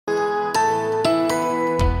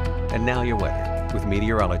And now your weather with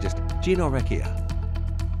meteorologist Gino Recchia.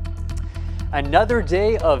 Another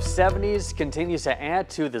day of 70s continues to add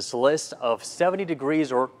to this list of 70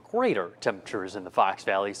 degrees or greater temperatures in the Fox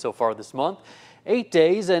Valley so far this month. 8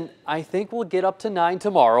 days, and I think we'll get up to 9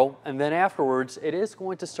 tomorrow, and then afterwards it is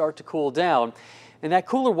going to start to cool down. And that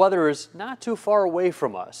cooler weather is not too far away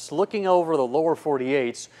from us. Looking over the lower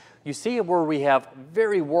 48s, you see where we have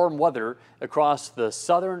very warm weather across the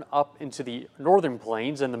southern up into the northern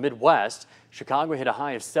plains and the Midwest. Chicago hit a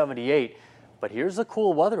high of 78. But here's the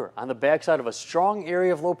cool weather on the backside of a strong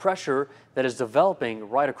area of low pressure that is developing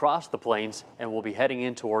right across the plains and will be heading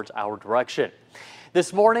in towards our direction.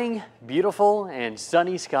 This morning, beautiful and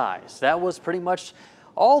sunny skies. That was pretty much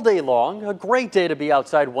all day long. A great day to be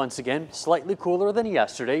outside once again. Slightly cooler than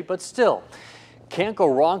yesterday, but still can't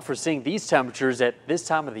go wrong for seeing these temperatures at this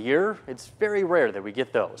time of the year. It's very rare that we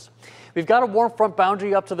get those. We've got a warm front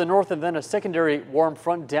boundary up to the north and then a secondary warm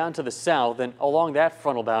front down to the south. And along that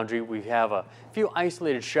frontal boundary, we have a few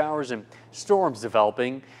isolated showers and storms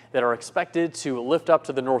developing that are expected to lift up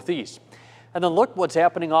to the northeast. And then look what's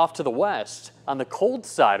happening off to the west. On the cold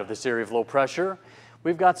side of this area of low pressure,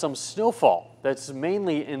 we've got some snowfall that's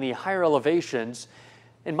mainly in the higher elevations.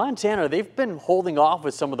 In Montana, they've been holding off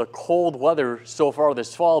with some of the cold weather so far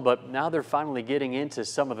this fall, but now they're finally getting into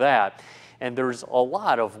some of that. And there's a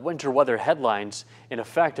lot of winter weather headlines in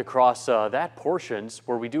effect across that portions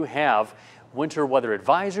where we do have winter weather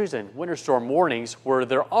advisories and winter storm warnings where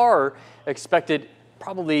there are expected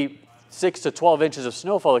probably 6 to 12 inches of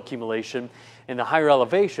snowfall accumulation in the higher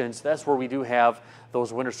elevations. That's where we do have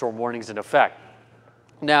those winter storm warnings in effect.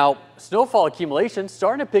 Now, snowfall accumulation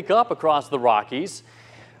starting to pick up across the Rockies.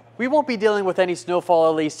 We won't be dealing with any snowfall,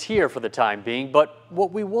 at least here for the time being, but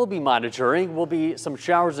what we will be monitoring will be some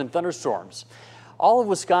showers and thunderstorms. All of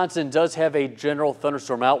Wisconsin does have a general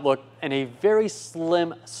thunderstorm outlook and a very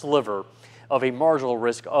slim sliver of a marginal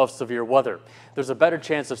risk of severe weather. There's a better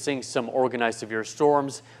chance of seeing some organized severe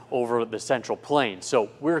storms over the central plains, so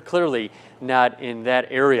we're clearly not in that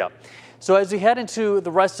area. So as we head into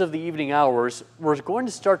the rest of the evening hours, we're going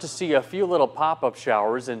to start to see a few little pop-up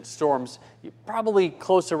showers and storms probably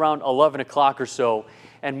close around 11 o'clock or so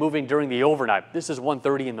and moving during the overnight. This is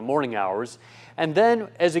 1:30 in the morning hours. And then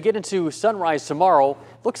as we get into sunrise tomorrow,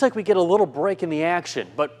 looks like we get a little break in the action,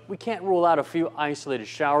 but we can't rule out a few isolated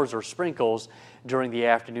showers or sprinkles during the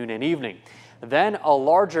afternoon and evening. Then a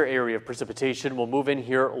larger area of precipitation will move in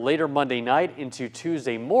here later Monday night into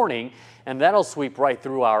Tuesday morning, and that'll sweep right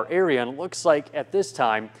through our area. And it looks like at this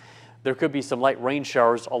time there could be some light rain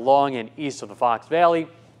showers along and east of the Fox Valley,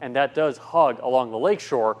 and that does hug along the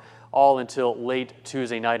lakeshore all until late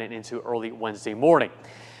Tuesday night and into early Wednesday morning.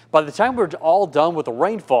 By the time we're all done with the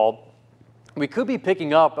rainfall, we could be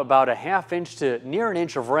picking up about a ½ inch to near an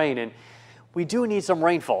inch of rain, and we do need some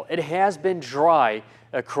rainfall. It has been dry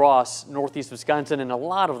across northeast Wisconsin and a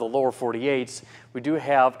lot of the lower 48s. We do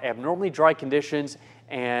have abnormally dry conditions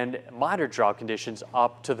and moderate drought conditions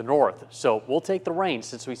up to the north. So we'll take the rain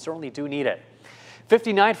since we certainly do need it.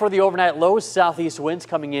 59 for the overnight lows, southeast winds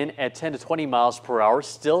coming in at 10 to 20 miles per hour,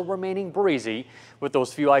 still remaining breezy with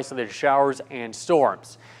those few isolated showers and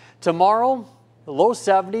storms. Tomorrow, low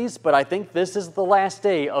 70s, but I think this is the last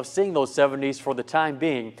day of seeing those 70s for the time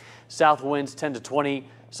being. South winds 10 to 20,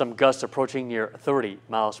 some gusts approaching near 30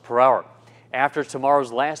 miles per hour. After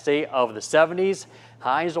tomorrow's last day of the 70s,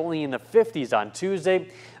 highs only in the 50s on Tuesday.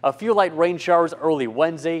 A few light rain showers early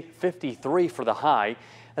Wednesday, 53 for the high.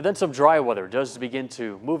 And then some dry weather does begin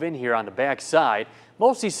to move in here on the backside.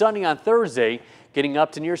 Mostly sunny on Thursday, getting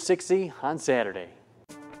up to near 60 on Saturday.